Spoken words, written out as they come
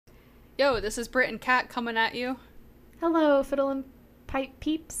Yo, this is Britt and Kat coming at you Hello, fiddle and pipe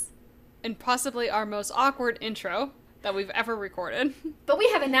peeps. in possibly our most awkward intro that we've ever recorded. But we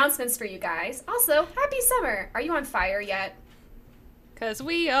have announcements for you guys. Also, happy summer. Are you on fire yet? Cause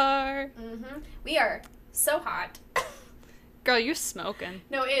we are... We are so hot. Girl, you smoking.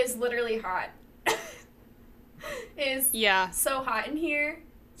 No, it is literally hot. It is Yeah. so hot in here.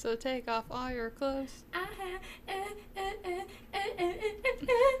 So take off all your clothes.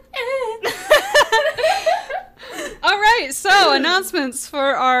 Alright, so announcements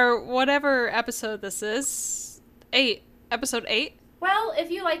for our whatever episode this is. Episode 8. Well,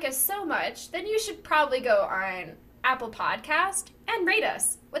 if you like us so much, then you should probably go on Apple Podcast and rate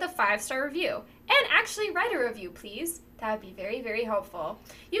us with a 5-star review. And actually write a review, please. That would be very, very helpful.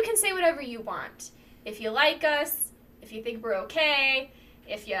 You can say whatever you want. If you like us, if you think we're okay,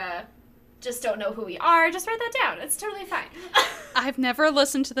 if you just don't know who we are, just write that down. It's totally fine. I've never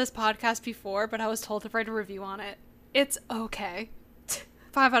listened to this podcast before, but I was told to write a review on it. It's okay.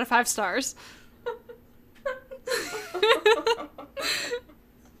 5 out of 5 stars.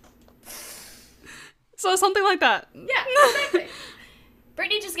 So something like that. Yeah, exactly.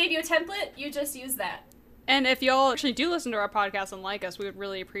 Brittany just gave you a template. You just use that. And if y'all actually do listen to our podcast and like us, we would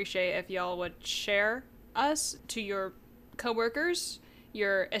really appreciate if y'all would share us to your coworkers,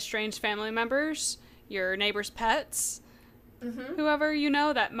 your estranged family members, your neighbors' pets, whoever you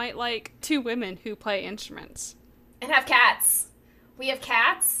know that might like 2 women who play instruments. And have cats. We have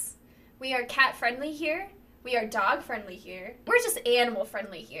cats. We are cat friendly here. We are dog friendly here. We're just animal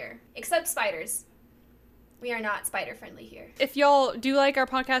friendly here. Except spiders. We are not spider friendly here. If y'all do like our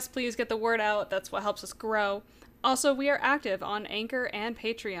podcast, please get the word out. That's what helps us grow. Also, we are active on Anchor and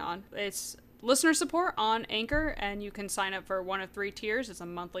Patreon. It's listener support on Anchor, and you can sign up for one of 3 tiers. It's a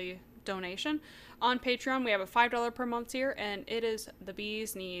monthly donation. On Patreon, we have a $5 per month tier, and it is the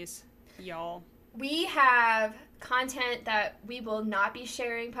bee's knees, y'all. We have content that we will not be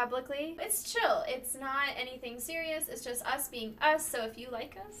sharing publicly. It's chill. It's not anything serious. It's just us being us. So if you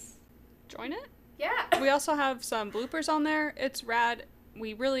like us, Join it. yeah. We also have some bloopers on there. It's rad.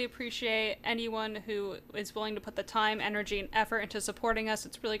 We really appreciate anyone who is willing to put the time, energy, and effort into supporting us.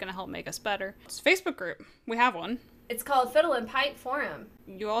 It's really going to help make us better. It's a Facebook group. We have one. It's called Fiddle and Pipe Forum.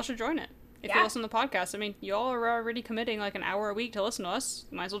 You all should join it. If you Yeah. listen to the podcast, I mean, y'all are already committing like an hour a week to listen to us.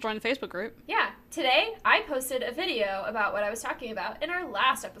 Might as well join the Facebook group. Yeah. Today, I posted a video about what I was talking about in our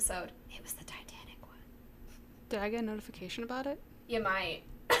last episode. It was the Titanic one. Did I get a notification about it? You might.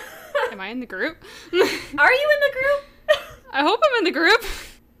 Am I in the group? Are you in the group? I hope I'm in the group.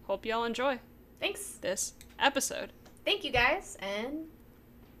 Hope y'all enjoy Thanks. this episode. Thank you guys, and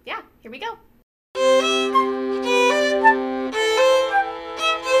yeah, here we go.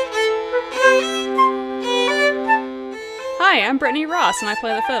 Hi, I'm Brittany Ross, and I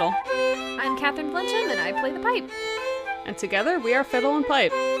play the fiddle. I'm Catherine Blencham, and I play the pipe. And together, we are Fiddle and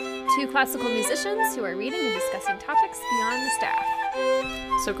Pipe. 2 classical musicians who are reading and discussing topics beyond the staff.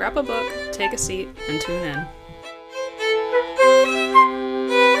 So grab a book, take a seat, and tune in.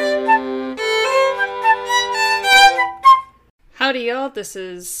 Howdy, y'all. This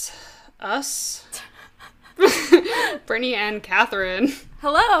is us. Brittany and Catherine.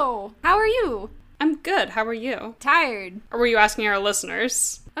 Hello! How are you? I'm good. How are you? Tired. Or were you asking our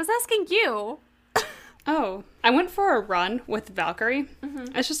listeners? I was asking you. Oh, I went for a run with Valkyrie.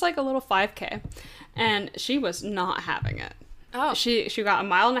 It's just like a little 5K. And she was not having it. Oh. She got a 1.5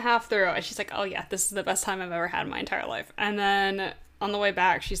 miles through, and she's like, oh yeah, this is the best time I've ever had in my entire life. And then on the way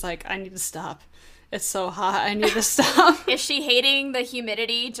back, she's like, I need to stop. It's so hot. I need to stop. Is she hating the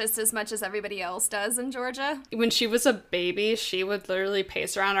humidity just as much as everybody else does in Georgia? When she was a baby, she would literally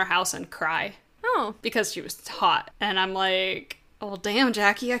pace around our house and cry Oh. because she was hot. And I'm like, oh, damn,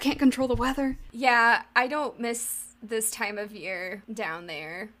 Jackie, I can't control the weather. Yeah, I don't miss this time of year down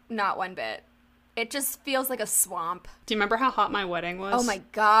there. Not one bit. It just feels like a swamp. Do you remember how hot my wedding was? Oh my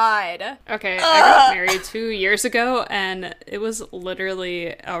god. Okay, I got married 2 years ago, and it was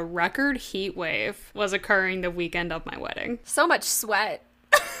literally a record heat wave was occurring the weekend of my wedding. So much sweat.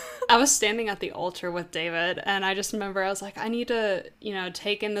 I was standing at the altar with David, and I just remember I was like, I need to,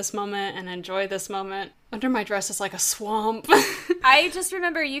 take in this moment and enjoy this moment. Under my dress is like a swamp. I just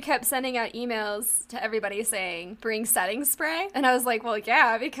remember you kept sending out emails to everybody saying, bring setting spray. And I was like, well,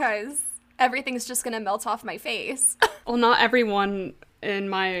 yeah, because everything's just gonna melt off my face. Well, not everyone in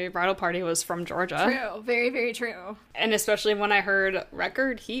my bridal party was from Georgia. True. Very, very true. And especially when I heard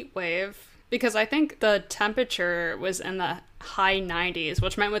record heat wave, because I think the temperature was in the high 90s,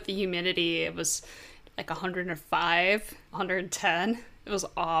 which meant with the humidity, it was like 105, 110. It was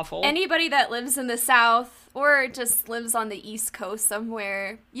awful. Anybody that lives in the South or just lives on the East Coast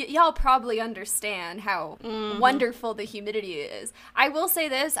somewhere, y'all probably understand how wonderful the humidity is. I will say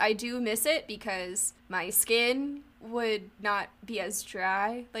this, I do miss it because my skin would not be as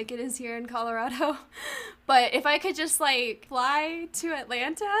dry like it is here in Colorado. But if I could just like fly to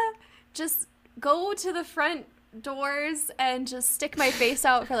Atlanta, just go to the front doors and just stick my face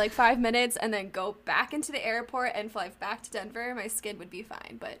out for like 5 minutes and then go back into the airport and fly back to Denver, my skin would be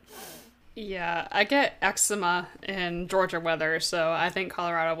fine. But yeah, I get eczema in Georgia weather, so I think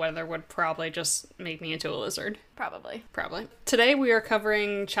Colorado weather would probably just make me into a lizard. Probably. Today we are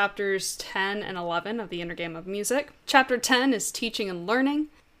covering chapters 10 and 11 of The Inner Game of Music. Chapter 10 is Teaching and Learning.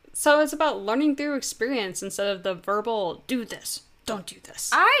 So it's about learning through experience instead of the verbal, do this, don't do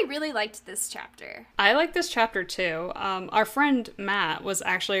this. I really liked this chapter. I like this chapter too. Our friend Matt was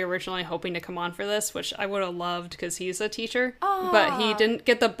actually originally hoping to come on for this, which I would have loved because he's a teacher. But he didn't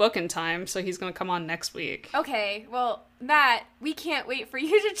get the book in time, so he's going to come on next week. Okay, well, Matt, we can't wait for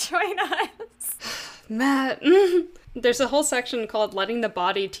you to join us. Matt. There's a whole section called Letting the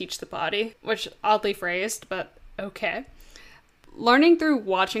Body Teach the Body, which oddly phrased, but okay. Learning through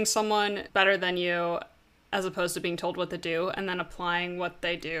watching someone better than you as opposed to being told what to do, and then applying what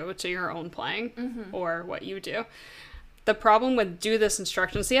they do to your own playing, or what you do. The problem with do this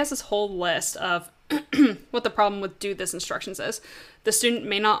instructions, he has this whole list of what the problem with do this instructions is. The student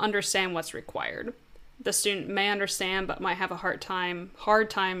may not understand what's required. The student may understand, but might have a hard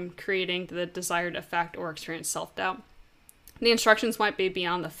time creating the desired effect or experience self-doubt. The instructions might be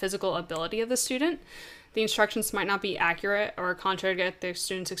beyond the physical ability of the student. The instructions might not be accurate or contradict the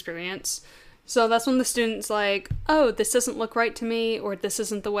student's experience. So that's when the student's like, oh, this doesn't look right to me, or this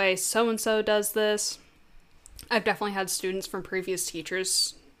isn't the way so-and-so does this. I've definitely had students from previous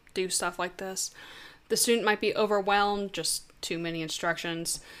teachers do stuff like this. The student might be overwhelmed, just too many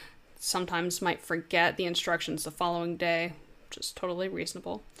instructions. Sometimes might forget the instructions the following day, which is totally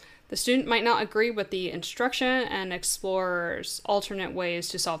reasonable. The student might not agree with the instruction and explores alternate ways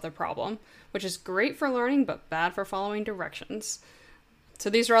to solve the problem, which is great for learning, but bad for following directions. So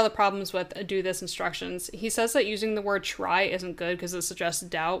these are all the problems with do this instructions. He says that using the word try isn't good because it suggests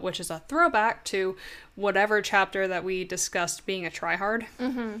doubt, which is a throwback to whatever chapter that we discussed being a tryhard.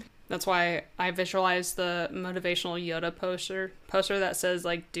 That's why I visualize the motivational Yoda poster that says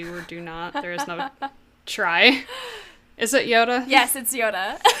like do or do not. There is no try. Is it Yoda? Yes, it's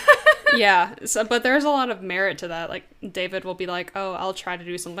Yoda. Yeah, but there's a lot of merit to that. Like, David will be like, oh, I'll try to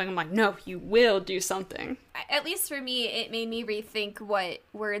do something. I'm like, no, you will do something. At least for me, it made me rethink what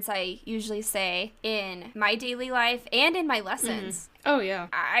words I usually say in my daily life and in my lessons. Oh, yeah.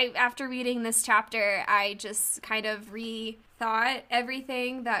 After reading this chapter, I just kind of rethought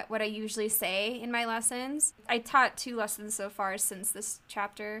everything what I usually say in my lessons. I taught 2 lessons so far since this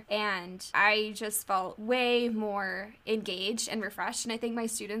chapter, and I just felt way more engaged and refreshed, and I think my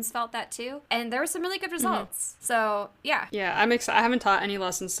students felt that too. And there were some really good results. So, yeah. Yeah, I'm excited. I haven't taught any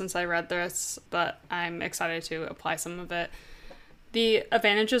lessons since I read this, but I'm excited to apply some of it. The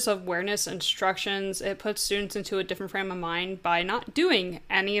advantages of awareness instructions, it puts students into a different frame of mind by not doing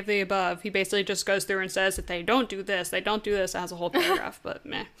any of the above. He basically just goes through and says, if they don't do this, it has a whole paragraph, but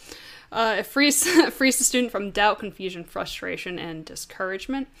meh. It frees the student from doubt, confusion, frustration, and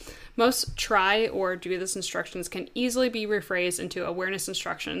discouragement. Most try or do this instructions can easily be rephrased into awareness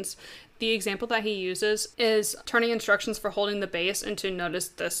instructions. The example that he uses is turning instructions for holding the bass into notice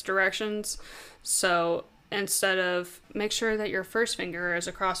this directions. So instead of make sure that your first finger is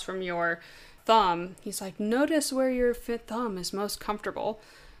across from your thumb, he's like, notice where your thumb is most comfortable.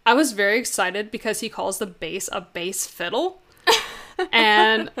 I was very excited because he calls the bass a bass fiddle.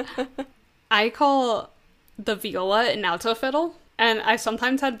 And I call the viola an alto fiddle. And I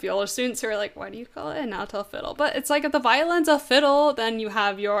sometimes had viola students who are like, why do you call it an alto fiddle? But it's like if the violin's a fiddle, then you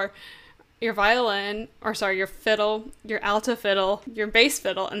have your violin, or sorry, your fiddle, your alto fiddle, your bass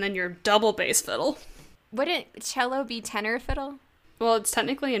fiddle, and then your double bass fiddle. Wouldn't cello be tenor fiddle? Well, it's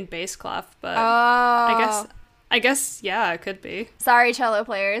technically in bass clef, but I guess, yeah, it could be. Sorry, cello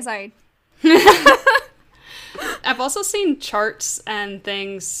players. I've also seen charts and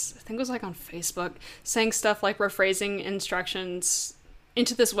things, I think it was like on Facebook, saying stuff like rephrasing instructions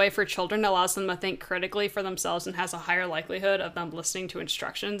into this way for children allows them to think critically for themselves and has a higher likelihood of them listening to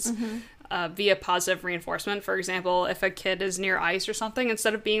instructions via positive reinforcement. For example, if a kid is near ice or something,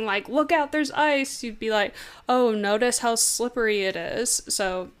 instead of being like, look out, there's ice, you'd be like, oh, notice how slippery it is.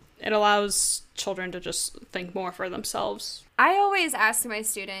 So it allows children to just think more for themselves. I always ask my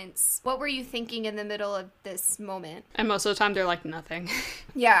students, what were you thinking in the middle of this moment? And most of the time they're like, nothing.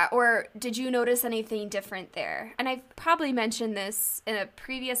 Yeah, or did you notice anything different there? And I've probably mentioned this in a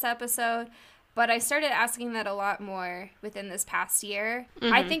previous episode, But I started asking that a lot more within this past year.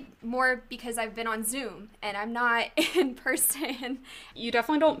 I think more because I've been on Zoom and I'm not in person. You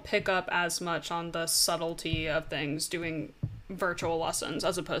definitely don't pick up as much on the subtlety of things doing virtual lessons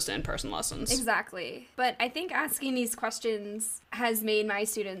as opposed to in-person lessons. Exactly. But I think asking these questions has made my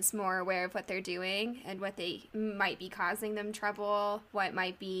students more aware of what they're doing and what they might be causing them trouble, what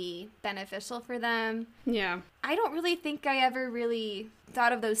might be beneficial for them. Yeah. I don't really think I ever really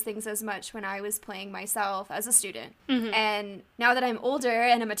thought of those things as much when I was playing myself as a student. And now that I'm older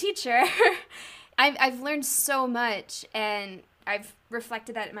and I'm a teacher, I've learned so much, and I've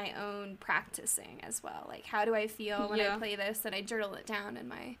reflected that in my own practicing as well. Like, how do I feel when I play this? And I journal it down in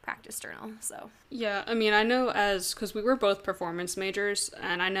my practice journal. So yeah, I mean, I know because we were both performance majors,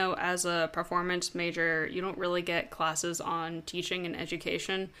 and I know as a performance major, you don't really get classes on teaching and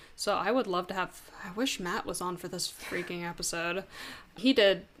education. So I would love to I wish Matt was on for this freaking episode. He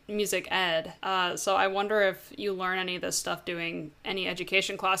did music ed. So I wonder if you learn any of this stuff doing any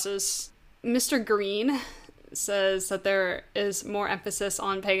education classes. Mr. Green says that there is more emphasis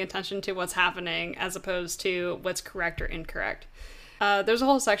on paying attention to what's happening as opposed to what's correct or incorrect. There's a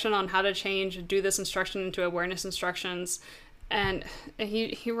whole section on how to change do this instruction into awareness instructions, and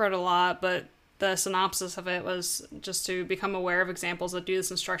he wrote a lot, but the synopsis of it was just to become aware of examples of do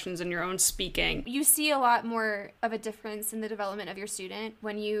this instructions in your own speaking. You see a lot more of a difference in the development of your student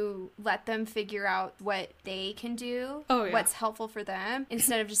when you let them figure out what they can do, what's helpful for them,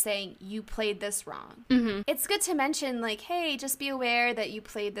 instead of just saying, you played this wrong. It's good to mention, like, hey, just be aware that you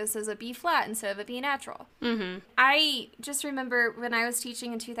played this as a B flat instead of a B natural. I just remember when I was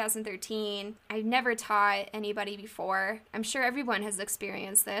teaching in 2013, I never taught anybody before. I'm sure everyone has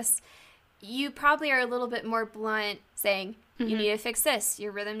experienced this. You probably are a little bit more blunt saying, you need to fix this,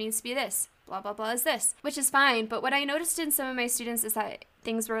 your rhythm needs to be this, blah, blah, blah is this, which is fine. But what I noticed in some of my students is that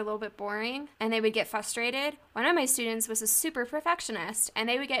things were a little bit boring and they would get frustrated. One of my students was a super perfectionist, and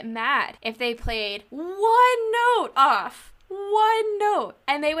they would get mad if they played one note off. One note,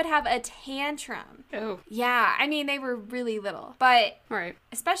 and they would have a tantrum. Oh. Yeah, I mean, they were really little. But Right.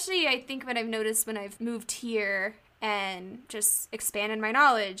 especially I think what I've noticed when I've moved here and just expanded my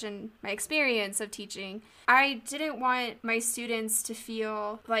knowledge and my experience of teaching, I didn't want my students to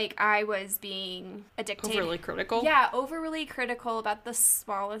feel like I was being a dictator. Overly critical? Yeah, overly critical about the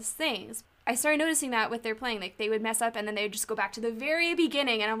smallest things. I started noticing that with their playing. Like, they would mess up and then they would just go back to the very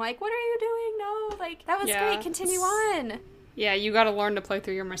beginning, and I'm like, what are you doing? No, like, that was great, continue on. Yeah, you gotta learn to play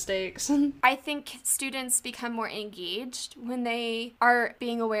through your mistakes. I think students become more engaged when they are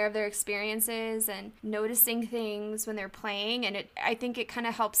being aware of their experiences and noticing things when they're playing, and I think it kind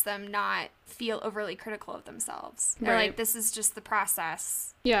of helps them not feel overly critical of themselves. They're like, this is just the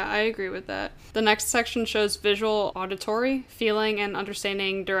process. Yeah, I agree with that. The next section shows visual, auditory, feeling, and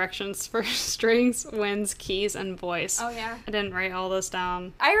understanding directions for strings, winds, keys, and voice. Oh, yeah. I didn't write all this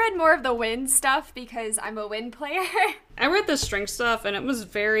down. I read more of the wind stuff because I'm a wind player. I read the string stuff, and it was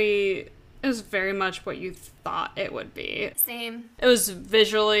very much what you thought it would be. Same. It was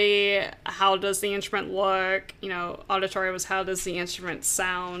visually, how does the instrument look? You know, auditory was how does the instrument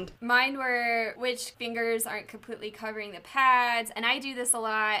sound? Mine were which fingers aren't completely covering the pads, and I do this a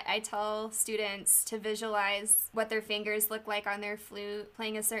lot. I tell students to visualize what their fingers look like on their flute,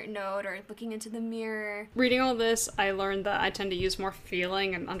 playing a certain note, or looking into the mirror. Reading all this, I learned that I tend to use more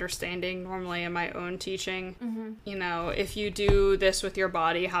feeling and understanding normally in my own teaching. You know, if you do this with your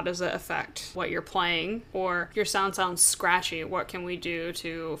body, how does it affect what you're playing? Or your sound sounds scratchy, what can we do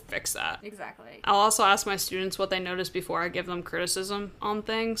to fix that? Exactly. I'll also ask my students what they notice before I give them criticism on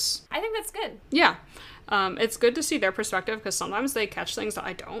things. I think that's good. Yeah. It's good to see their perspective because sometimes they catch things that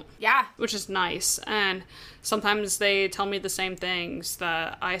I don't. Yeah. Which is nice. And sometimes they tell me the same things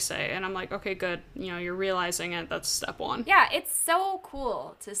that I say. And I'm like, okay, good. You know, you're realizing it. That's step one. Yeah, it's so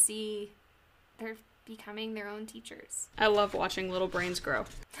cool to see they're becoming their own teachers. I love watching little brains grow.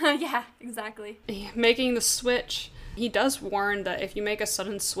 Yeah, exactly. Making the switch. He does warn that if you make a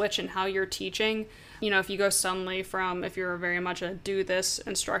sudden switch in how you're teaching, you know, if you go suddenly from, if you're very much a do this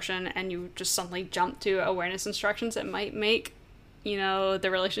instruction and you just suddenly jump to awareness instructions, it might make, you know, the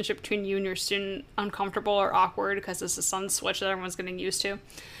relationship between you and your student uncomfortable or awkward because it's a sudden switch that everyone's getting used to.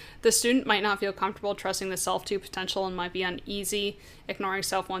 The student might not feel comfortable trusting the self to potential and might be uneasy, ignoring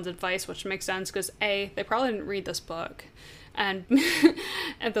self-one's advice, which makes sense because A, they probably didn't read this book, and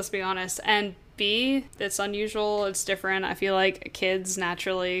let's be honest, and B, it's unusual, it's different. I feel like kids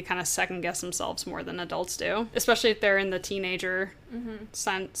naturally kind of second guess themselves more than adults do, especially if they're in the teenager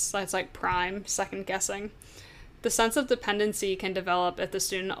sense. That's like prime second guessing. The sense of dependency can develop if the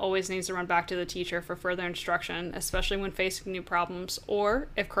student always needs to run back to the teacher for further instruction, especially when facing new problems, or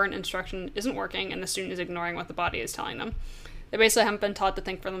if current instruction isn't working and the student is ignoring what the body is telling them. They basically haven't been taught to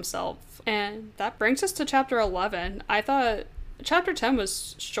think for themselves. And that brings us to chapter 11. I thought chapter 10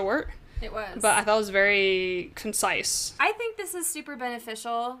 was short. It was. But I thought it was very concise. I think this is super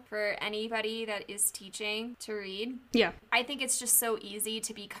beneficial for anybody that is teaching to read. Yeah. I think it's just so easy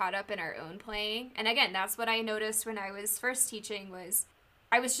to be caught up in our own playing. And again, that's what I noticed when I was first teaching was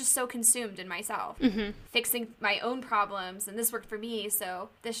I was just so consumed in myself, fixing my own problems, and this worked for me, so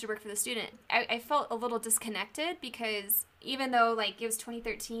this should work for the student. I felt a little disconnected because even though, like, it was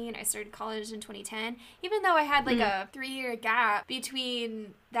 2013, I started college in 2010, even though I had, like, a 3-year gap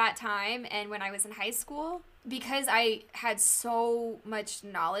between that time and when I was in high school, because I had so much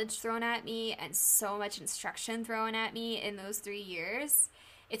knowledge thrown at me and so much instruction thrown at me in those 3 years,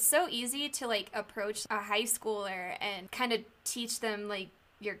 it's so easy to, like, approach a high schooler and kind of teach them, like,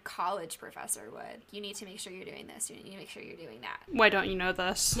 your college professor would. You need to make sure you're doing this. You need to make sure you're doing that. Why don't you know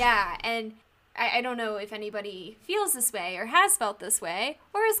this? Yeah, and I don't know if anybody feels this way or has felt this way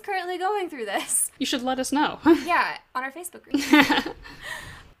or is currently going through this. You should let us know. Yeah, on our Facebook group.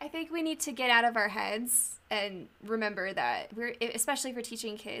 I think we need to get out of our heads and remember that we're, especially for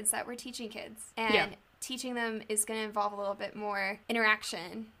teaching kids, that we're teaching kids. And teaching them is going to involve a little bit more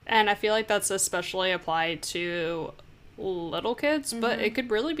interaction. And I feel like that's especially applied to little kids, but it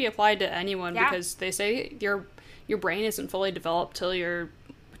could really be applied to anyone because they say your brain isn't fully developed till you're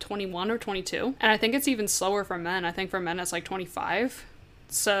 21 or 22. And I think it's even slower for men. I think for men it's like 25.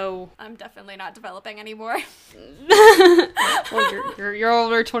 So I'm definitely not developing anymore. well, you're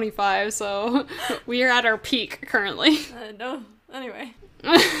older 25, so we are at our peak currently. No. Anyway.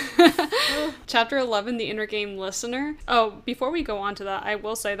 Chapter 11, the inner game listener. Oh, before we go on to that, I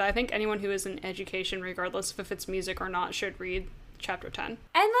will say that I think anyone who is in education, regardless of if it's music or not, should read chapter 10. And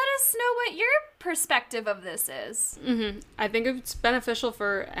let us know what your perspective of this is. I think it's beneficial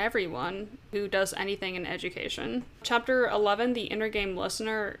for everyone who does anything in education. Chapter 11, the inner game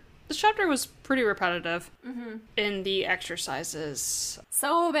listener. This chapter was pretty repetitive in the exercises.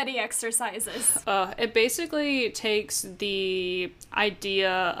 So many exercises. It basically takes the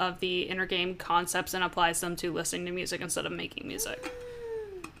idea of the inner game concepts and applies them to listening to music instead of making music.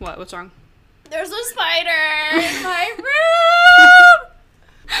 What? What's wrong? There's a spider in my room!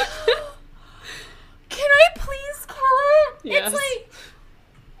 Can I please kill it? Yes.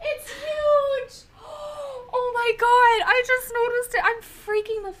 It's huge! Oh my god, I just noticed it. I'm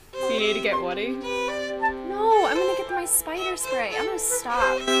freaking the fuck. Do you need to get Woody? No, I'm gonna get my spider spray. I'm gonna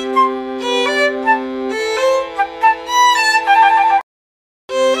stop.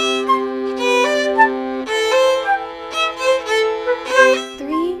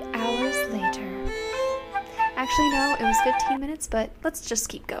 3 hours later. Actually, no, it was 15 minutes, but let's just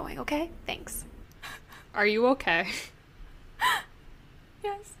keep going, okay? Thanks. Are you okay?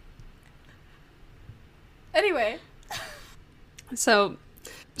 Yes. Anyway. So,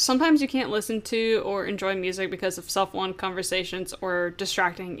 sometimes you can't listen to or enjoy music because of self-won conversations or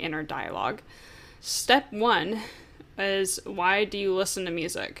distracting inner dialogue. Step 1 is, why do you listen to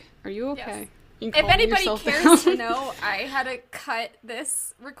music? Are you okay? Yes. You can If calm anybody yourself cares down. to know, I had to cut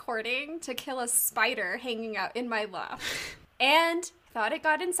this recording to kill a spider hanging out in my loft. And thought it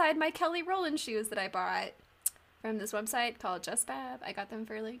got inside my Kelly Rowland shoes that I bought from this website called Just Fab. I got them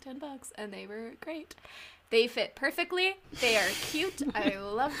for like $10 and they were great. They fit perfectly. They are cute. I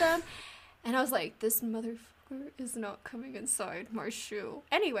love them. And I was like, this motherfucker is not coming inside my shoe.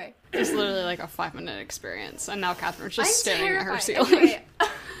 Anyway. It's literally like a 5-minute experience, and now Catherine's just I'm staring at her terrified. ceiling. Anyway.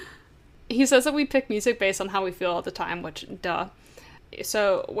 He says that we pick music based on how we feel at the time, which, duh.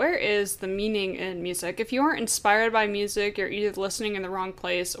 So, where is the meaning in music? If you aren't inspired by music, you're either listening in the wrong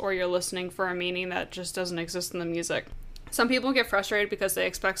place or you're listening for a meaning that just doesn't exist in the music. Some people get frustrated because they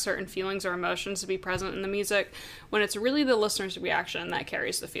expect certain feelings or emotions to be present in the music, when it's really the listener's reaction that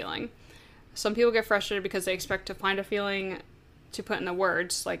carries the feeling. Some people get frustrated because they expect to find a feeling to put in the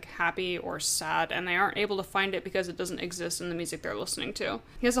words, like happy or sad, and they aren't able to find it because it doesn't exist in the music they're listening to.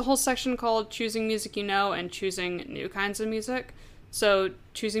 He has a whole section called Choosing Music You Know and Choosing New Kinds of Music. So,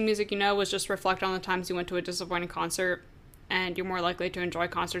 choosing music you know was just reflect on the times you went to a disappointing concert, and you're more likely to enjoy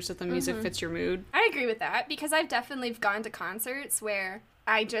concerts if the music fits your mood. I agree with that because I've definitely gone to concerts where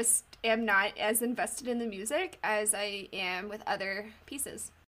I just am not as invested in the music as I am with other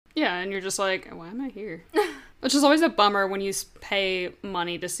pieces. Yeah, and you're just like, why am I here? Which is always a bummer when you pay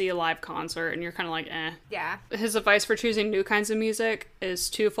money to see a live concert and you're kind of like, eh. Yeah. His advice for choosing new kinds of music is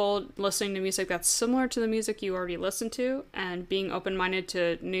twofold: listening to music that's similar to the music you already listen to, and being open-minded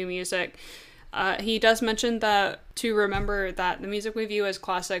to new music. He does mention that to remember that the music we view as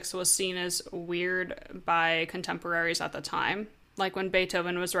classics was seen as weird by contemporaries at the time. Like when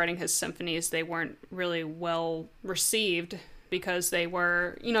Beethoven was writing his symphonies, they weren't really well received because they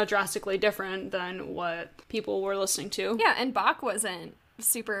were, drastically different than what people were listening to. Yeah, and Bach wasn't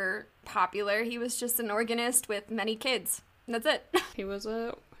super popular. He was just an organist with many kids. That's it. He was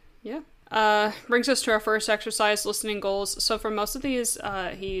brings us to our first exercise, listening goals. So for most of these,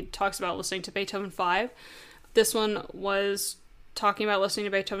 he talks about listening to Beethoven 5. This one was talking about listening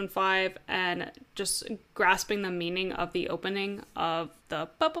to Beethoven 5 and just grasping the meaning of the opening of the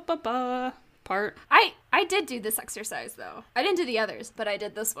ba-ba-ba-ba part. I did do this exercise, though. I didn't do the others, but I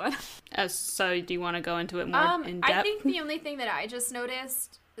did this one. So do you want to go into it more in depth? I think the only thing that I just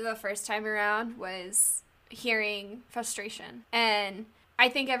noticed the first time around was hearing frustration. And I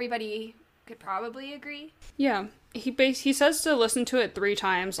think everybody could probably agree. Yeah. He says to listen to it 3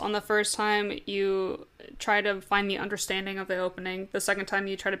 times. On the first time, you try to find the understanding of the opening. The second time,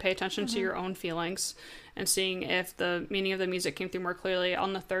 you try to pay attention to your own feelings and seeing if the meaning of the music came through more clearly.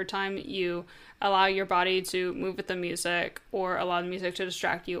 On the third time, you allow your body to move with the music or allow the music to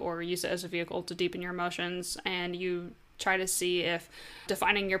distract you or use it as a vehicle to deepen your emotions, and you try to see if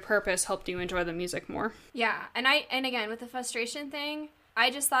defining your purpose helped you enjoy the music more. Yeah, and again, with the frustration thing, I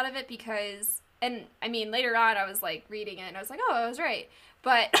just thought of it because, and I mean, later on I was like reading it and I was like, oh, I was right.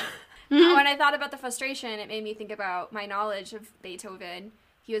 But when I thought about the frustration, it made me think about my knowledge of Beethoven.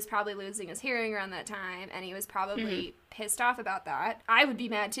 He was probably losing his hearing around that time, and he was probably pissed off about that. I would be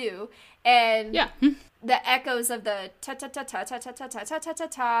mad too. And the echoes of the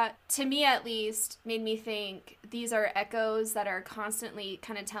ta-ta-ta-ta-ta-ta-ta-ta-ta-ta, to me at least, made me think these are echoes that are constantly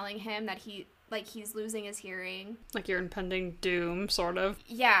kind of telling him that he's losing his hearing. Like your impending doom, sort of.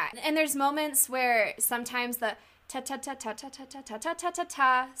 Yeah, and there's moments where sometimes the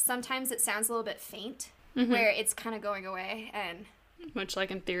ta-ta-ta-ta-ta-ta-ta-ta-ta-ta, sometimes it sounds a little bit faint, where it's kind of going away, and... Which, like,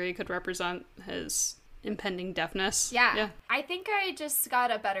 in theory, could represent his impending deafness. Yeah. I think I just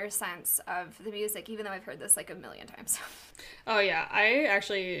got a better sense of the music, even though I've heard this, like, a million times. Oh, yeah. I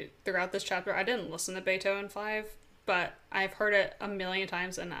actually, throughout this chapter, I didn't listen to Beethoven 5, but I've heard it a million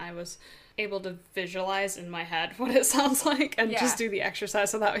times, and I was able to visualize in my head what it sounds like and just do the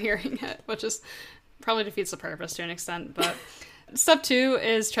exercise without hearing it, which is probably defeats the purpose to an extent. But step 2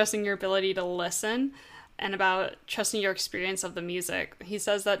 is trusting your ability to listen, and about trusting your experience of the music. He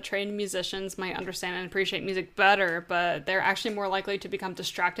says that trained musicians might understand and appreciate music better, but they're actually more likely to become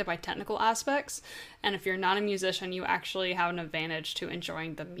distracted by technical aspects. And if you're not a musician, you actually have an advantage to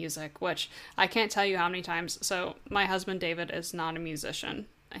enjoying the music, which I can't tell you how many times. So my husband, David, is not a musician.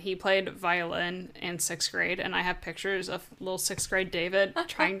 He played violin in 6th grade, and I have pictures of little 6th grade David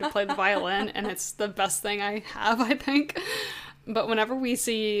trying to play the violin, and it's the best thing I have, I think. But whenever we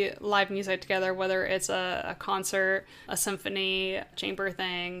see live music together, whether it's a concert, a symphony, chamber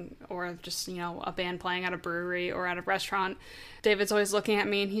thing, or just, a band playing at a brewery or at a restaurant, David's always looking at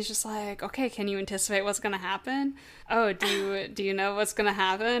me and he's just like, okay, can you anticipate what's going to happen? Oh, do you know what's going to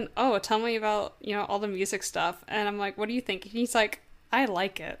happen? Oh, tell me about, all the music stuff. And I'm like, what do you think? And he's like, I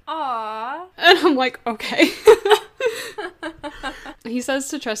like it. Aww. And I'm like, okay. He says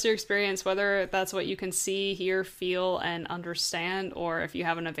to trust your experience, whether that's what you can see, hear, feel, and understand, or if you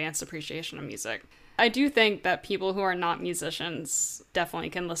have an advanced appreciation of music. I do think that people who are not musicians definitely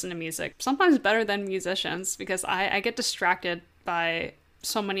can listen to music, sometimes better than musicians, because I get distracted by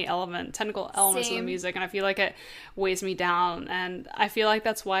so many technical elements of the music, and I feel like it weighs me down, and I feel like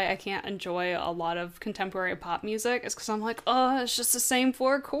that's why I can't enjoy a lot of contemporary pop music, is because I'm like, oh, it's just the same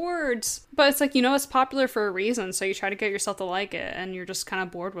 4 chords. But it's like, it's popular for a reason, so you try to get yourself to like it, and you're just kind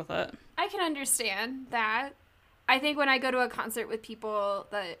of bored with it. I can understand that. I think when I go to a concert with people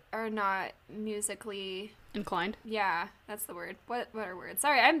that are not musically inclined. Yeah, that's the word. What are words?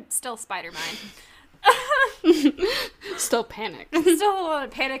 Sorry, I'm still Spider-Man. Still panicked. Still in a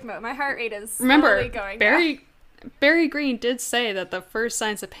panic mode. My heart rate is slowly going down. Barry Green did say that the first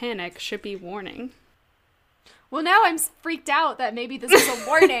signs of panic should be warning. Well, now I'm freaked out that maybe this is a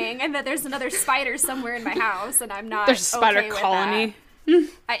warning and that there's another spider somewhere in my house and I'm not There's a spider colony.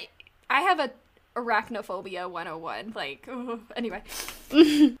 I have a arachnophobia 101. Like, anyway.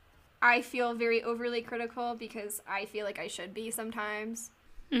 I feel very overly critical because I feel like I should be sometimes.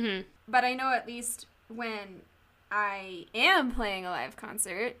 Mm-hmm. But I know at least when I am playing a live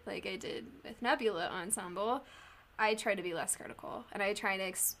concert, like I did with Nebula Ensemble, I try to be less critical. And I try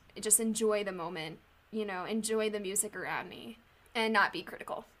to just enjoy the moment, enjoy the music around me and not be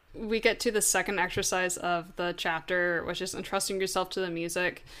critical. we get to the second exercise of the chapter, which is entrusting yourself to the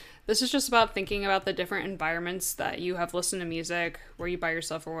music. This is just about thinking about the different environments that you have listened to music. Were you by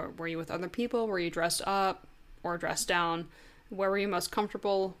yourself, or were you with other people? Were you dressed up or dressed down? Where were you most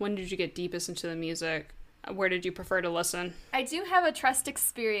comfortable? When did you get deepest into the music? Where did you prefer to listen? I do have a trust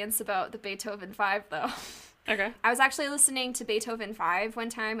experience about the Beethoven 5, though. Okay. I was actually listening to Beethoven 5 one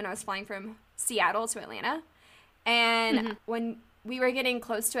time when I was flying from Seattle to Atlanta. And when we were getting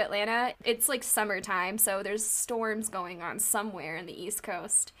close to Atlanta, it's like summertime, so there's storms going on somewhere in the East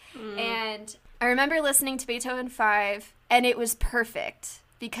Coast. And I remember listening to Beethoven 5, and it was perfect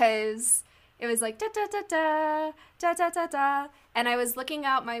because it was like da-da-da-da, da-da-da-da. And I was looking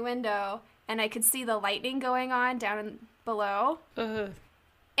out my window, and I could see the lightning going on down below. And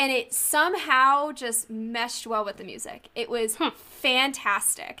it somehow just meshed well with the music. It was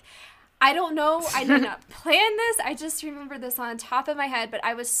fantastic. I don't know. I did not plan this. I just remember this on top of my head, but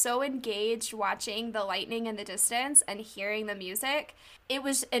I was so engaged watching the lightning in the distance and hearing the music. It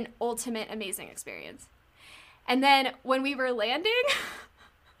was an ultimate amazing experience. And then when we were landing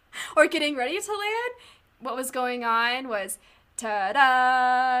or getting ready to land, what was going on was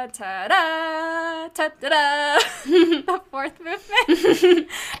ta-da, ta-da, ta-da-da, the fourth movement.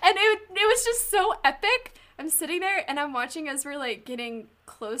 And it was just so epic. I'm sitting there and I'm watching as we're like getting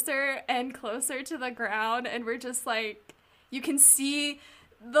closer and closer to the ground, and we're just like, you can see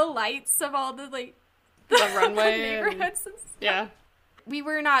the lights of all the like the runway neighborhoods and stuff. Yeah. We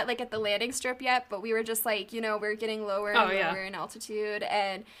were not like at the landing strip yet, but we were just like, you know, we're getting lower and lower in altitude,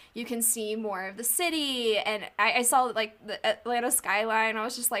 and you can see more of the city. And I saw like the Atlanta skyline. I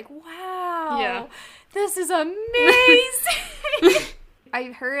was just like, wow, this is amazing. I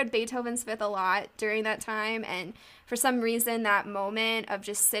heard Beethoven's Fifth a lot during that time, and for some reason that moment of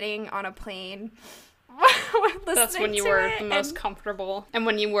just sitting on a plane that's when you were the most comfortable and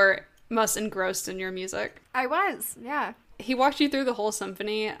when you were most engrossed in your music. I was, yeah. He walked you through the whole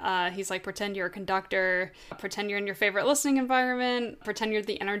symphony. He's like, pretend you're a conductor, pretend you're in your favorite listening environment, pretend you're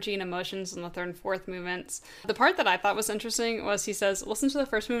the energy and emotions in the third and fourth movements. The part that I thought was interesting was he says, listen to the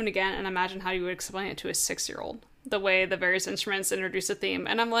first movement again and imagine how you would explain it to a 6-year-old. The way the various instruments introduce a theme.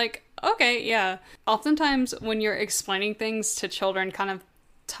 And I'm like, okay, yeah. Oftentimes when you're explaining things to children, kind of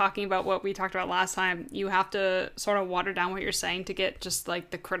talking about what we talked about last time, you have to sort of water down what you're saying to get just like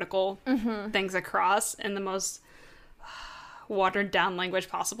the critical things across in the most watered down language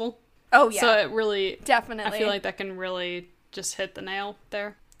possible. Oh yeah. So it really, definitely, I feel like that can really just hit the nail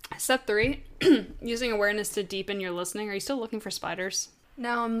there. Step 3, using awareness to deepen your listening. Are you still looking for spiders?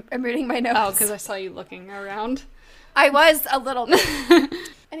 No, I'm reading my notes. Oh, because I saw you looking around. I was a little bit.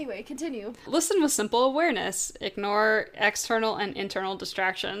 Anyway, continue. Listen with simple awareness. Ignore external and internal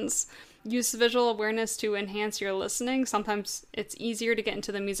distractions. Use visual awareness to enhance your listening. Sometimes it's easier to get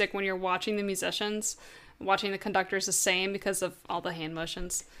into the music when you're watching the musicians. Watching the conductors the same because of all the hand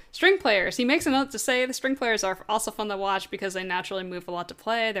motions. String players. He makes a note to say the string players are also fun to watch because they naturally move a lot to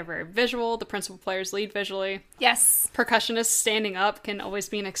play. They're very visual. The principal players lead visually. Yes. Percussionists standing up can always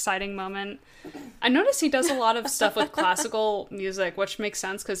be an exciting moment. I notice he does a lot of stuff with classical music, which makes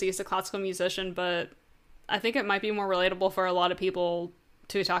sense because he's a classical musician, but I think it might be more relatable for a lot of people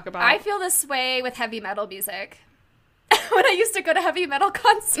to talk about. I feel this way with heavy metal music. When I used to go to heavy metal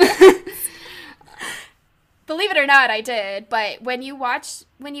concerts. Believe it or not, I did. But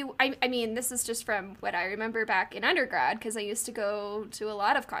I mean, this is just from what I remember back in undergrad, because I used to go to a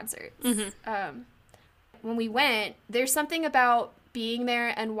lot of concerts. When we went, there's something about being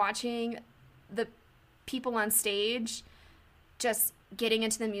there and watching the people on stage just getting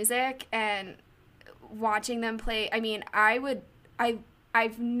into the music and watching them play. I mean, I've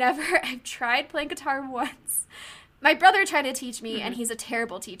tried playing guitar once. My brother tried to teach me, and he's a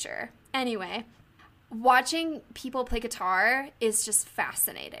terrible teacher. Anyway, watching people play guitar is just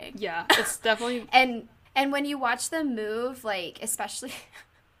fascinating. Yeah, it's definitely... and when you watch them move, like, especially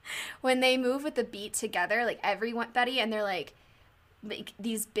when they move with the beat together, like, everybody, and they're, like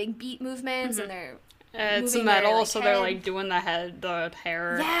these big beat movements, and they're it's metal, like, so they're, like, doing the hair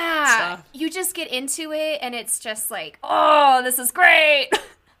stuff. You just get into it, and it's just like, oh, this is great!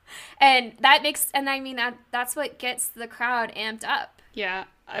 And that's what gets the crowd amped up. Yeah,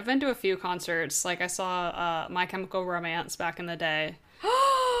 I've been to a few concerts. Like, I saw My Chemical Romance back in the day.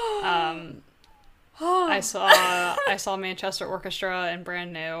 I saw Manchester Orchestra and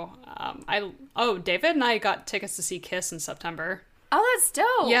Brand New. David and I got tickets to see Kiss in September. Oh, that's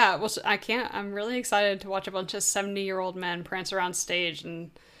dope. Yeah, well, I'm really excited to watch a bunch of 70-year-old men prance around stage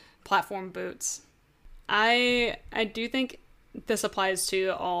in platform boots. I do think this applies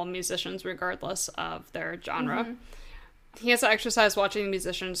to all musicians regardless of their genre. He has to exercise watching the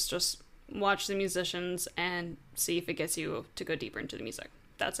musicians. Just watch the musicians and see if it gets you to go deeper into the music.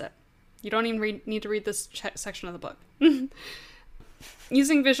 That's it. You don't even need to read this section of the book.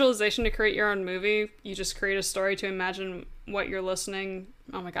 Using visualization to create your own movie, you just create a story to imagine what you're listening.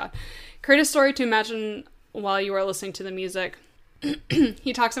 Oh my god. Create a story to imagine while you are listening to the music.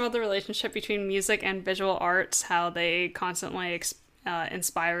 He talks about the relationship between music and visual arts, how they constantly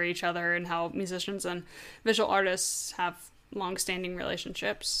inspire each other, and how musicians and visual artists have long-standing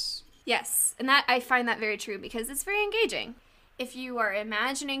relationships. Yes, and that I find that very true because it's very engaging. If you are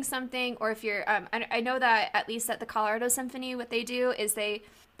imagining something, or if you're, I know that at least at the Colorado Symphony, what they do is they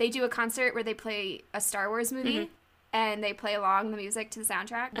do a concert where they play a Star Wars movie, and they play along the music to the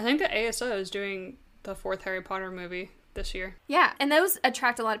soundtrack. I think the ASO is doing the 4th Harry Potter movie this year. Yeah, and those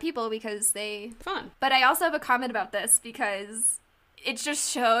attract a lot of people because Fun. But I also have a comment about this because it just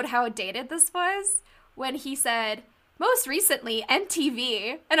showed how dated this was when he said, most recently,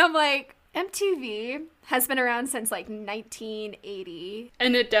 MTV. And I'm like, MTV has been around since like 1980.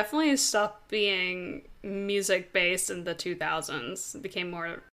 And it definitely stopped being music-based in the 2000s. It became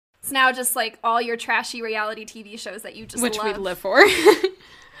more... It's now just like all your trashy reality TV shows that you just Which love. we live for.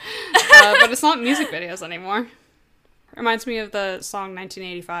 But it's not music videos anymore. Reminds me of the song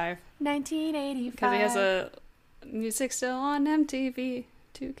 1985. 1985. Because he has a... Music still on MTV.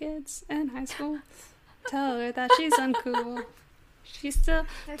 2 kids in high school. Tell her that she's uncool. She's still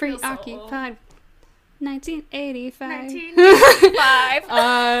preoccupied. 1985. 1985.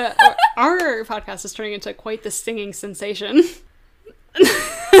 Our podcast is turning into quite the singing sensation.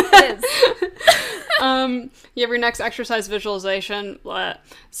 It is. You have your next exercise visualization.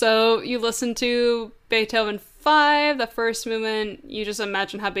 So you listen to Beethoven 5, the first movement. You just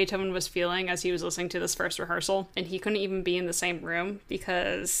imagine how Beethoven was feeling as he was listening to this first rehearsal, and he couldn't even be in the same room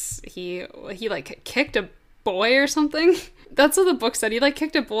because he like kicked a boy or something. That's what the book said. He like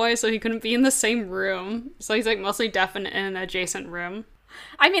kicked a boy, so he couldn't be in the same room. So he's like mostly deaf and in an adjacent room.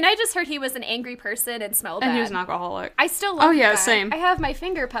 I mean, I just heard he was an angry person and smelled bad. And he was an alcoholic. I still love yeah, that. same. I have my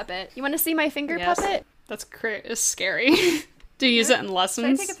finger puppet. You want to see my finger puppet? That's it's scary. Do you use it in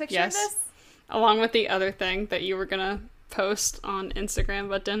lessons? Should I take a picture Yes. of this? Along with the other thing that you were gonna post on Instagram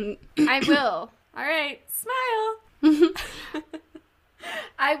but didn't. I will. All right, smile.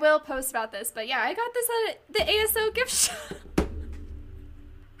 I will post about this, but yeah, I got this at the ASO gift shop.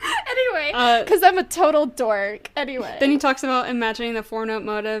 Anyway, because I'm a total dork. Anyway. Then he talks about imagining the 4-note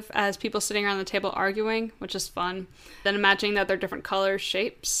motive as people sitting around the table arguing, which is fun. Then imagining that they're different colors,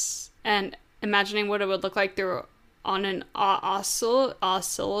 shapes, and imagining what it would look like on an oscilloscope.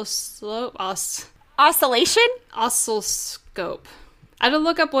 Oscilloscope. I had to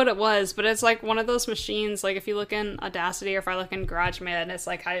look up what it was, but it's like one of those machines, like if you look in Audacity or if I look in GarageBand, it's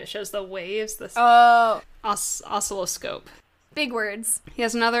like how it shows the waves. This oscilloscope. Big words. He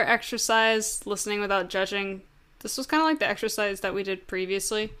has another exercise, listening without judging. This was kind of like the exercise that we did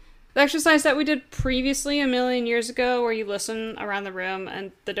previously. The exercise that we did previously a million years ago, where you listen around the room,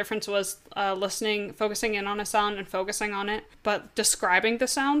 and the difference was listening, focusing in on a sound and focusing on it, but describing the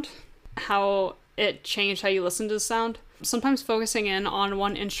sound, how it changed how you listen to the sound. Sometimes focusing in on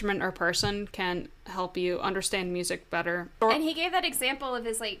one instrument or person can help you understand music better. And he gave that example of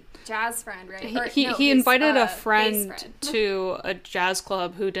his, like, jazz friend, right? He invited a friend to a jazz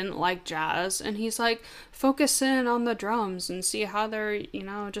club who didn't like jazz, and he's like, focus in on the drums and see how they're,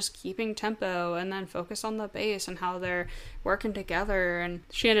 just keeping tempo, and then focus on the bass and how they're working together. And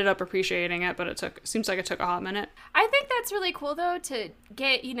she ended up appreciating it, but seems like it took a hot minute. I think that's really cool, though, to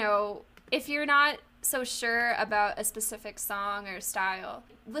get, if you're not so sure about a specific song or style,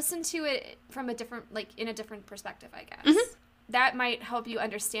 listen to it from in a different perspective, I guess. Mm-hmm. That might help you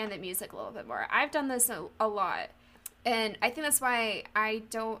understand the music a little bit more. I've done this a lot, and I think that's why I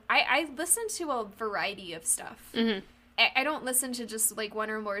listen to a variety of stuff. Mm-hmm. I don't listen to just like one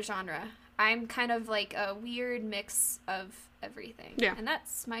or more genre. I'm kind of like a weird mix of everything. Yeah. And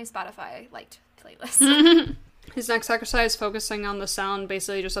that's my Spotify liked playlist. Mm-hmm. His next exercise, focusing on the sound,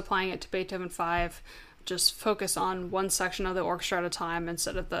 basically just applying it to Beethoven 5. Just focus on one section of the orchestra at a time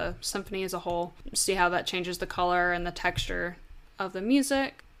instead of the symphony as a whole. See how that changes the color and the texture of the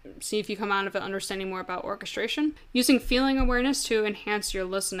music. See if you come out of it understanding more about orchestration. Using feeling awareness to enhance your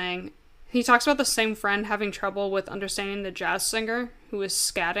listening. He talks about the same friend having trouble with understanding the jazz singer who was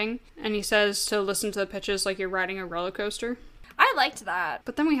scatting, and he says to listen to the pitches like you're riding a roller coaster. I liked that.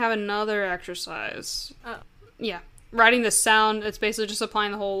 But then we have another exercise. Oh. Yeah. Writing the sound, it's basically just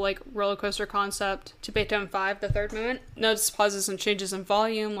applying the whole, like, roller coaster concept to Beethoven 5, the third movement. Notice pauses and changes in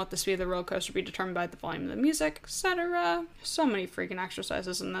volume. Let the speed of the roller coaster be determined by the volume of the music, etc. So many freaking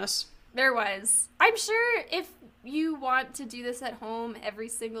exercises in this. There was. I'm sure if you want to do this at home, every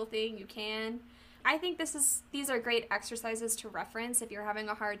single thing you can. I think these are great exercises to reference if you're having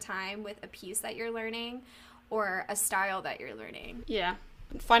a hard time with a piece that you're learning or a style that you're learning. Yeah.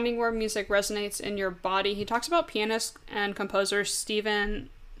 Finding where music resonates in your body. He talks about pianist and composer Stephen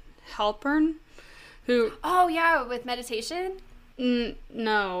Halpern, who... Oh, yeah, with meditation?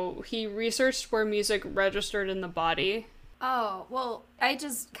 No, he researched where music registered in the body. Oh, well, I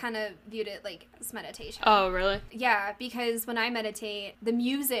just kind of viewed it like as meditation. Oh, really? Yeah, because when I meditate, the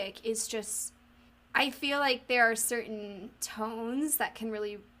music is just... I feel like there are certain tones that can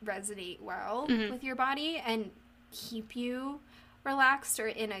really resonate well with your body and keep you relaxed or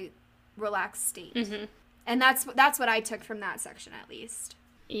in a relaxed state. Mm-hmm. And that's what I took from that section, at least.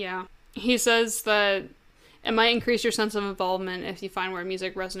 Yeah. He says that it might increase your sense of involvement if you find where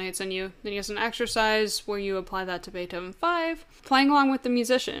music resonates in you. Then he has an exercise where you apply that to Beethoven 5. Playing along with the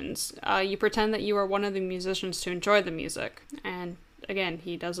musicians. You pretend that you are one of the musicians to enjoy the music. And again,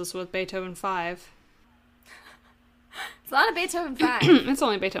 he does this with Beethoven 5. It's a lot of Beethoven 5. It's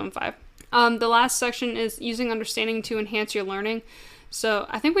only Beethoven 5. The last section is using understanding to enhance your learning. So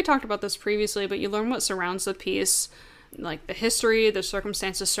I think we talked about this previously, but you learn what surrounds the piece, like the history, the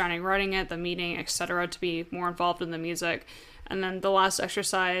circumstances surrounding writing it, the meaning, etc., to be more involved in the music. And then the last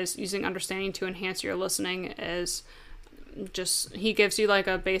exercise, using understanding to enhance your listening, is just, he gives you like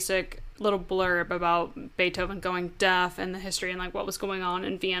a basic little blurb about Beethoven going deaf and the history and like what was going on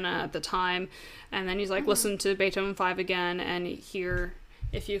in Vienna at the time. And then he's like, listen to Beethoven 5 again and hear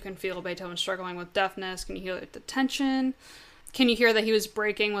if you can feel Beethoven struggling with deafness. Can you hear the tension? Can you hear that he was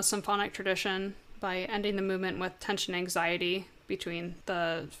breaking with symphonic tradition by ending the movement with tension and anxiety between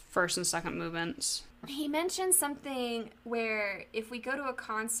the first and second movements? He mentioned something where if we go to a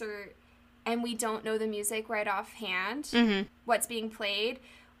concert and we don't know the music right offhand, what's being played,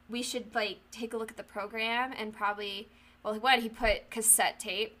 we should like take a look at the program and probably, well, what, he put cassette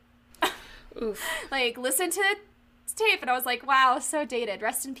tape. Oof. Like, listen to the tape, and I was like, wow, so dated.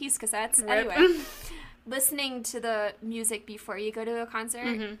 Rest in peace, cassettes. Rip. Anyway, listening to the music before you go to a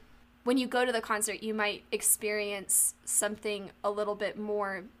concert, when you go to the concert, you might experience something a little bit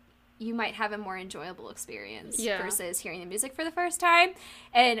more, you might have a more enjoyable experience versus hearing the music for the first time.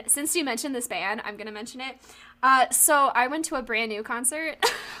 And since you mentioned this band, I'm going to mention it. So I went to a Brand New concert.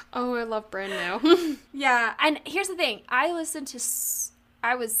 Oh, I love Brand New. Yeah, and here's the thing. I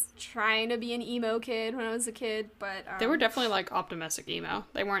was trying to be an emo kid when I was a kid, but... they were definitely, like, optimistic emo.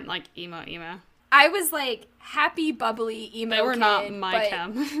 They weren't, like, emo. I was, like, happy, bubbly emo kid. They were not my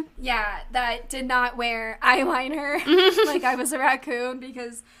chem. Yeah, that did not wear eyeliner like I was a raccoon,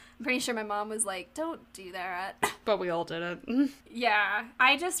 because I'm pretty sure my mom was like, don't do that. But we all did it. Yeah.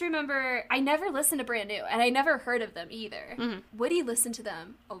 I just remember I never listened to Brand New, and I never heard of them either. Woody listened to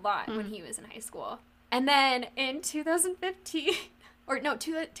them a lot when he was in high school. And then in 2015... or no,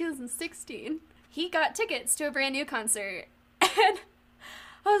 2016, he got tickets to a Brand New concert. And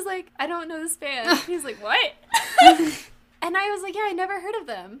I was like, I don't know this band. He's like, what? And I was like, yeah, I never heard of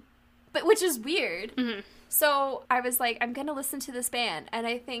them. But which is weird. So I was like, I'm going to listen to this band. And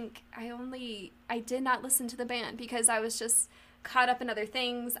I think I did not listen to the band because I was just caught up in other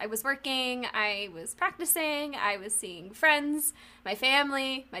things. I was working, I was practicing, I was seeing friends, my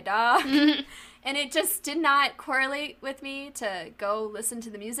family, my dog. And it just did not correlate with me to go listen to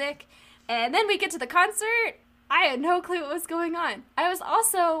the music. And then we get to the concert. I had no clue what was going on. I was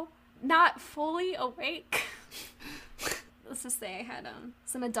also not fully awake. Let's just say I had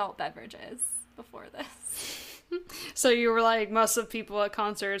some adult beverages before this. So you were like most of people at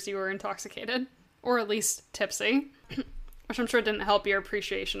concerts, you were intoxicated. Or at least tipsy. Which I'm sure didn't help your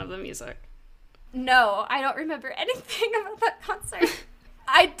appreciation of the music. No, I don't remember anything about that concert.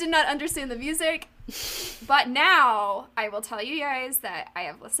 I did not understand the music. But now, I will tell you guys that I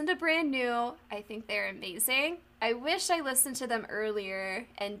have listened to Brand New. I think they're amazing. I wish I listened to them earlier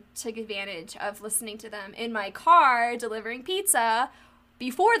and took advantage of listening to them in my car delivering pizza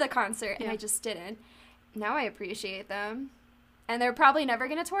before the concert, and I just didn't. Now I appreciate them. And they're probably never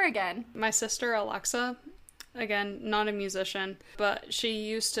going to tour again. My sister, Alexa, again, not a musician, but she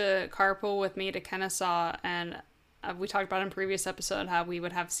used to carpool with me to Kennesaw, and we talked about in a previous episode how we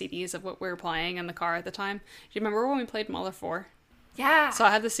would have CDs of what we were playing in the car at the time. Do you remember when we played Mahler 4? Yeah. So I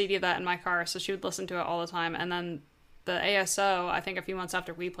had the CD of that in my car, so she would listen to it all the time. And then the ASO, I think a few months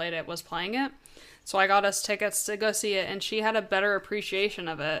after we played it, was playing it. So I got us tickets to go see it, and she had a better appreciation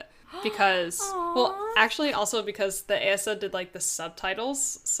of it. Because, well, actually also because the ASO did, like, the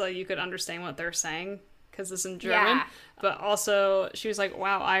subtitles, so you could understand what they're saying. because it's in German. Yeah. But also, she was like,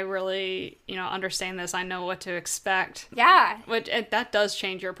 wow, I really, understand this. I know what to expect. Yeah. That does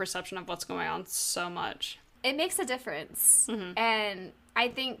change your perception of what's going on so much. It makes a difference. Mm-hmm. And I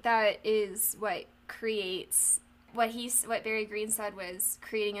think that is what creates what Barry Green said was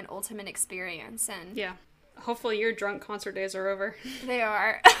creating an ultimate experience. And yeah. Hopefully your drunk concert days are over. They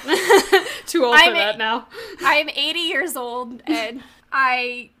are. Too old for that now. I'm 80 years old and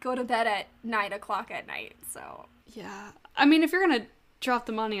I go to bed at 9 o'clock at night, so. Yeah. I mean, if you're going to drop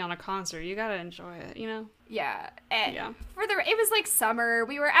the money on a concert, you got to enjoy it, Yeah. And yeah. it was like summer.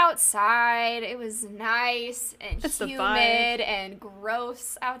 We were outside. It was nice and humid and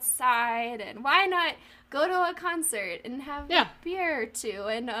gross outside. And why not go to a concert and have a beer or two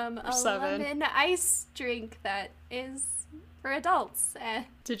and a lemon ice drink that is for adults.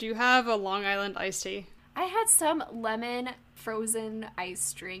 Did you have a Long Island iced tea? I had some lemon frozen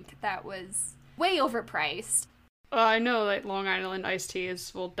ice drink that was way overpriced. I know that Long Island iced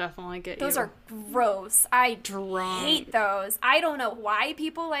teas will definitely get those are gross. I drunk. Hate those. I don't know why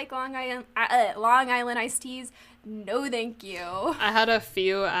people like Long Island iced teas. No, thank you. I had a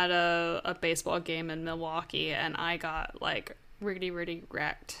few at a baseball game in Milwaukee, and I got, like, really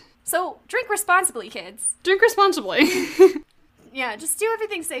wrecked. So, drink responsibly, kids. Drink responsibly. Yeah, just do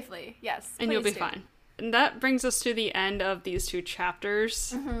everything safely. Yes, and you'll be fine. And that brings us to the end of these 2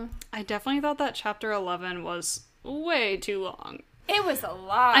 chapters. Mm-hmm. I definitely thought that chapter 11 was way too long. It was a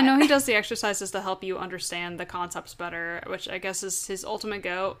lot. I know he does the exercises to help you understand the concepts better, which I guess is his ultimate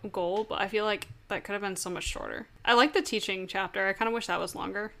goal, but I feel like that could have been so much shorter. I like the teaching chapter. I kind of wish that was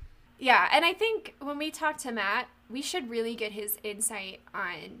longer. Yeah, and I think when we talk to Matt, we should really get his insight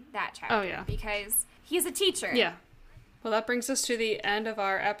on that chapter. Oh, yeah. Because he's a teacher. Yeah. Well, that brings us to the end of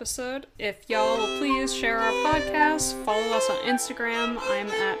our episode. If y'all will please share our podcast, follow us on Instagram. I'm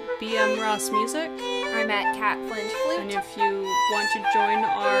at BMRossMusic. I'm at Cat Flint Flute. And if you want to join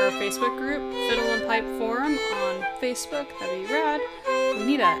our Facebook group, Fiddle and Pipe Forum on Facebook, that'd be rad. We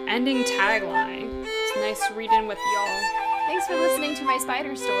need an ending tagline. It's nice to read in with y'all. Thanks for listening to my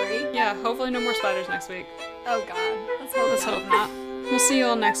spider story. Yeah, hopefully no more spiders next week. Oh god, let's hope not. We'll see you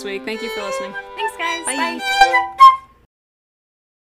all next week. Thank you for listening. Thanks guys. Bye. Bye.